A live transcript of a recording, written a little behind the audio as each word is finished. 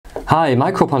Hi,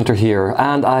 Microbehunter here,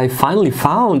 and I finally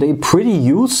found a pretty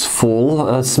useful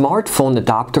smartphone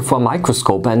adapter for a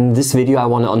microscope. And in this video I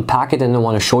want to unpack it and I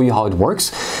want to show you how it works.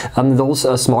 Those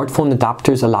smartphone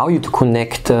adapters allow you to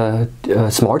connect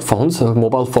smartphones,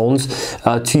 mobile phones,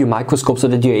 to your microscope so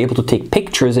that you're able to take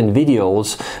pictures and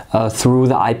videos through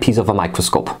the eyepiece of a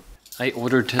microscope. I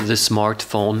ordered the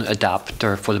smartphone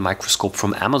adapter for the microscope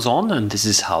from Amazon, and this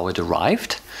is how it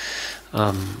arrived.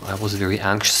 I was very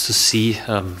anxious to see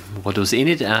what was in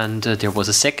it, and there was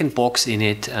a second box in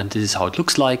it, and this is how it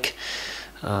looks like.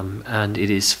 And it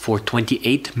is for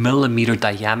 28mm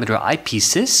diameter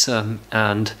eyepieces,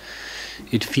 and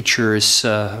it features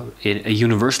a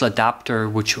universal adapter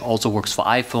which also works for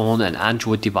iPhone and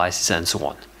Android devices and so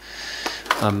on.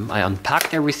 I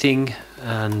unpacked everything,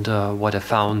 and what I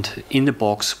found in the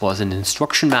box was an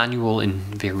instruction manual in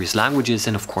various languages,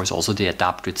 and of course also the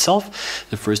adapter itself.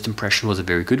 The first impression was a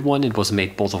very good one. It was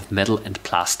made both of metal and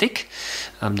plastic.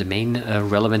 The main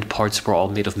relevant parts were all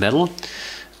made of metal,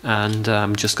 and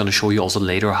I'm just going to show you also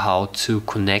later how to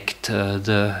connect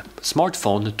the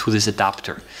smartphone to this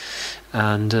adapter.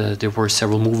 And there were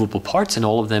several movable parts, and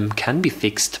all of them can be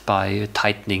fixed by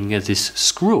tightening this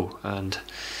screw. And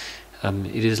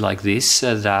it is like this,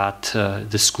 that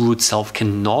the screw itself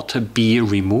cannot be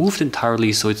removed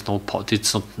entirely, so it's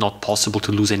not possible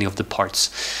to lose any of the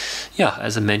parts. Yeah,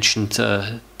 as I mentioned,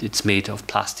 it's made of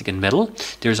plastic and metal.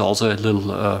 There's also a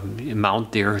little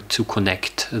mount there to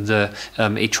connect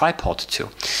a tripod to.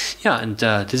 Yeah, and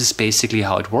this is basically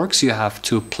how it works. You have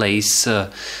to place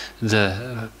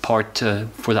the part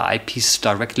for the eyepiece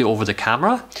directly over the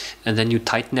camera, and then you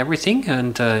tighten everything,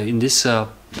 and in this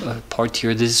part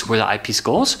here, this is where the eyepiece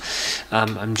goes.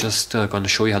 I'm just going to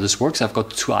show you how this works. I've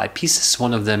got two eyepieces.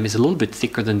 One of them is a little bit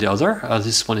thicker than the other.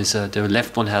 This one is the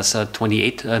left one has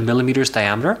 28mm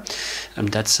diameter, and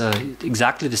that's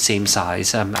exactly the same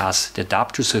size as the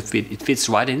adapter, so it fits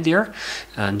right in there,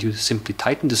 and you simply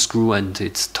tighten the screw and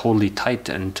it's totally tight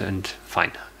and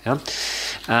fine. Yeah,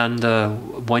 and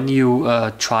when you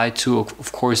try to,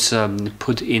 of course,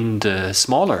 put in the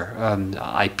smaller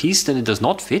eyepiece, then it does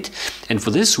not fit. And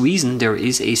for this reason, there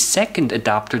is a second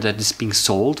adapter that is being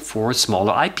sold for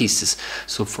smaller eyepieces.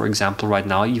 So, for example, right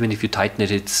now, even if you tighten it,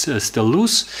 it's still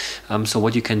loose. So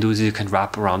what you can do is you can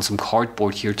wrap around some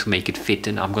cardboard here to make it fit.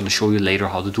 And I'm going to show you later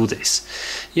how to do this.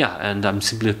 Yeah, and I'm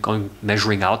simply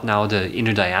measuring out now the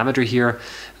inner diameter here.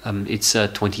 It's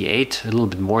 28, a little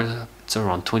bit more. It's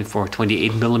around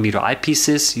 28mm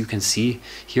eyepieces, you can see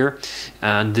here,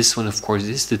 and this one of course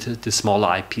is the smaller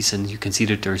eyepiece, and you can see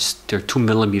that there are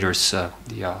 2mm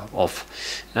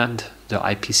off, and the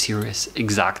eyepiece here is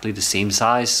exactly the same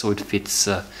size, so it fits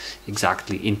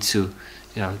exactly into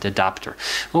the adapter.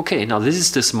 Okay, now this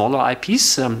is the smaller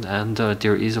eyepiece, and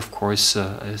there is of course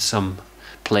some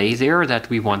play there that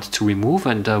we want to remove,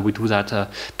 and we do that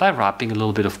by wrapping a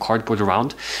little bit of cardboard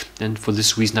around. And for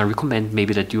this reason I recommend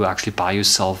maybe that you actually buy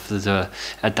yourself the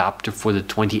adapter for the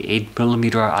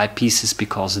 28mm eyepieces,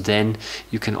 because then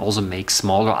you can also make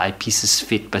smaller eyepieces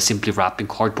fit by simply wrapping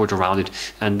cardboard around it,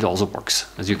 and it also works,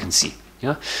 as you can see.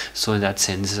 Yeah, so in that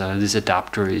sense, this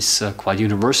adapter is quite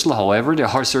universal. However, there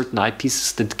are certain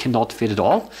eyepieces that cannot fit at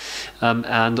all.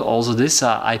 And also this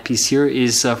eyepiece here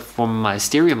is from my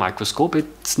stereo microscope.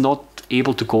 It's not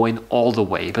able to go in all the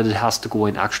way, but it has to go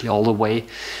in actually all the way,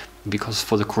 because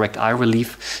for the correct eye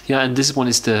relief. Yeah, and this one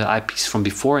is the eyepiece from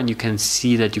before, and you can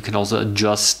see that you can also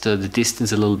adjust the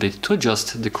distance a little bit to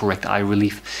adjust the correct eye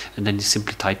relief, and then you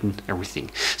simply tighten everything.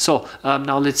 So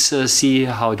now let's see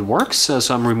how it works.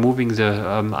 So I'm removing the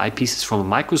eyepieces from a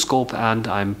microscope, and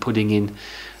I'm putting in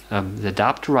the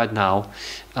adapter right now,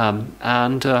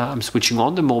 and I'm switching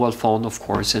on the mobile phone, of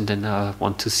course, and then I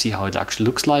want to see how it actually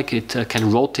looks like. It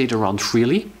can rotate around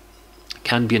freely,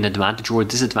 can be an advantage or a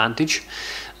disadvantage.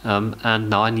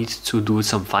 And now I need to do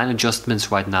some fine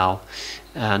adjustments right now,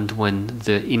 and when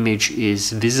the image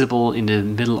is visible in the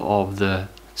middle of the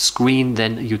screen,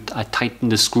 then I tighten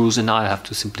the screws, and now I have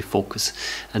to simply focus,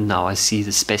 and now I see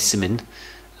the specimen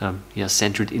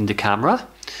centered in the camera.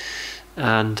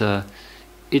 And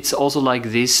it's also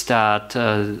like this, that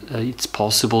it's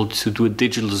possible to do a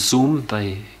digital zoom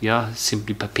by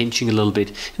simply by pinching a little bit.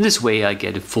 In this way I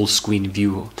get a full screen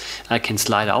view. I can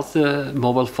slide out the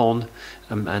mobile phone,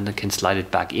 and I can slide it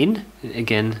back in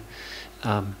again,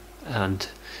 and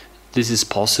this is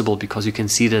possible because you can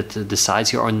see that the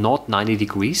sides here are not 90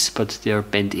 degrees, but they're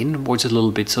bent inwards a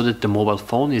little bit so that the mobile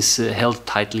phone is held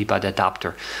tightly by the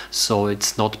adapter. So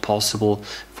it's not possible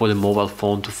for the mobile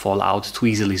phone to fall out too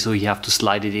easily, so you have to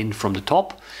slide it in from the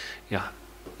top. Yeah,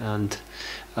 and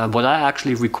What I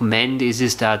actually recommend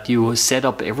is that you set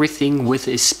up everything with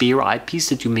a spare eyepiece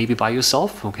that you maybe buy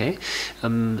yourself, okay?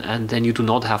 And then you do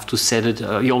not have to set it,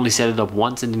 you only set it up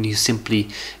once, and then you simply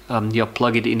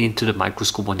plug it into the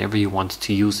microscope whenever you want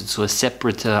to use it. So a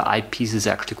separate eyepiece is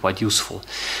actually quite useful.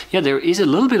 Yeah, there is a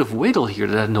little bit of wiggle here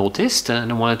that I noticed,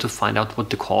 and I wanted to find out what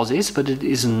the cause is, but it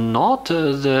is not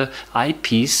the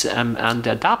eyepiece and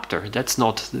the adapter. That's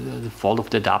not the fault of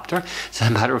the adapter. As a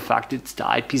matter of fact, it's the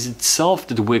eyepiece itself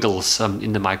that wiggles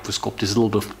in the microscope. There's a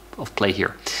little bit of play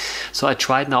here. So I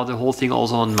tried now the whole thing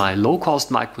also on my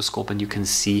low-cost microscope, and you can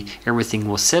see everything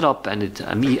was set up, and it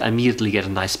immediately get a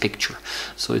nice picture.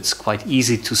 So it's quite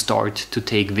easy to start to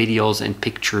take videos and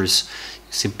pictures.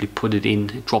 You simply put it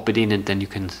in, drop it in, and then you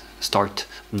can start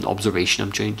an observation.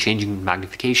 I'm changing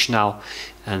magnification now,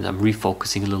 and I'm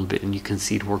refocusing a little bit, and you can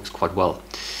see it works quite well.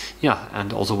 Yeah,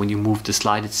 and also when you move the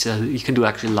slide, it's you can do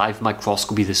actually live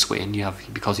microscopy this way, and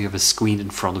because you have a screen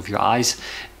in front of your eyes,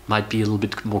 it might be a little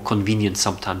bit more convenient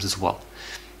sometimes as well.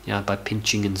 Yeah, by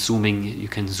pinching and zooming, you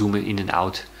can zoom in and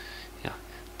out. Yeah,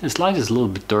 the slide is a little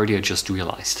bit dirty, I just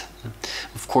realized.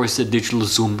 Of course, the digital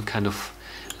zoom kind of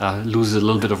loses a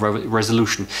little bit of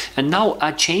resolution. And now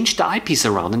I changed the eyepiece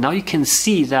around, and now you can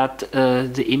see that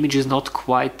the image is not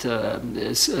quite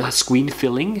screen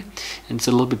filling, and it's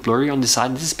a little bit blurry on the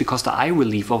side. This is because the eye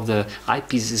relief of the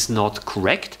eyepiece is not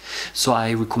correct. So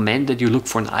I recommend that you look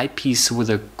for an eyepiece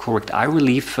with a correct eye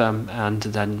relief, and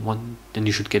then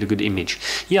you should get a good image.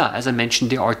 Yeah, as I mentioned,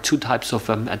 there are two types of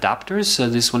adapters.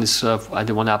 This one is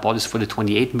the one I bought is for the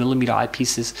 28mm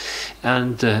eyepieces,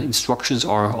 and the instructions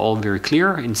are all very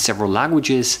clear in several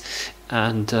languages,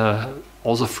 and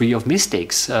also free of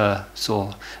mistakes.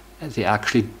 So they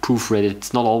actually proofread it.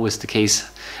 It's not always the case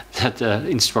that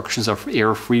instructions are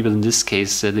error-free, but in this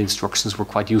case the instructions were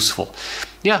quite useful.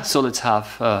 Yeah, so let's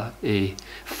have a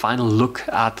final look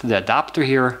at the adapter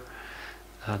here.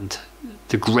 And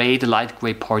the light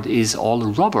gray part is all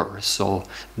rubber, so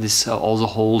this also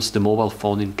holds the mobile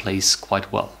phone in place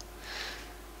quite well.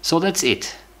 So that's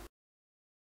it.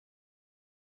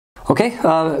 Okay,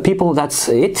 people, that's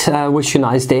it. Wish you a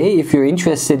nice day. If you're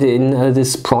interested in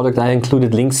this product, I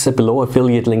included links below,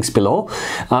 affiliate links below.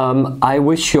 I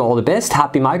wish you all the best.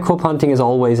 Happy microbe hunting as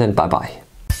always, and bye-bye.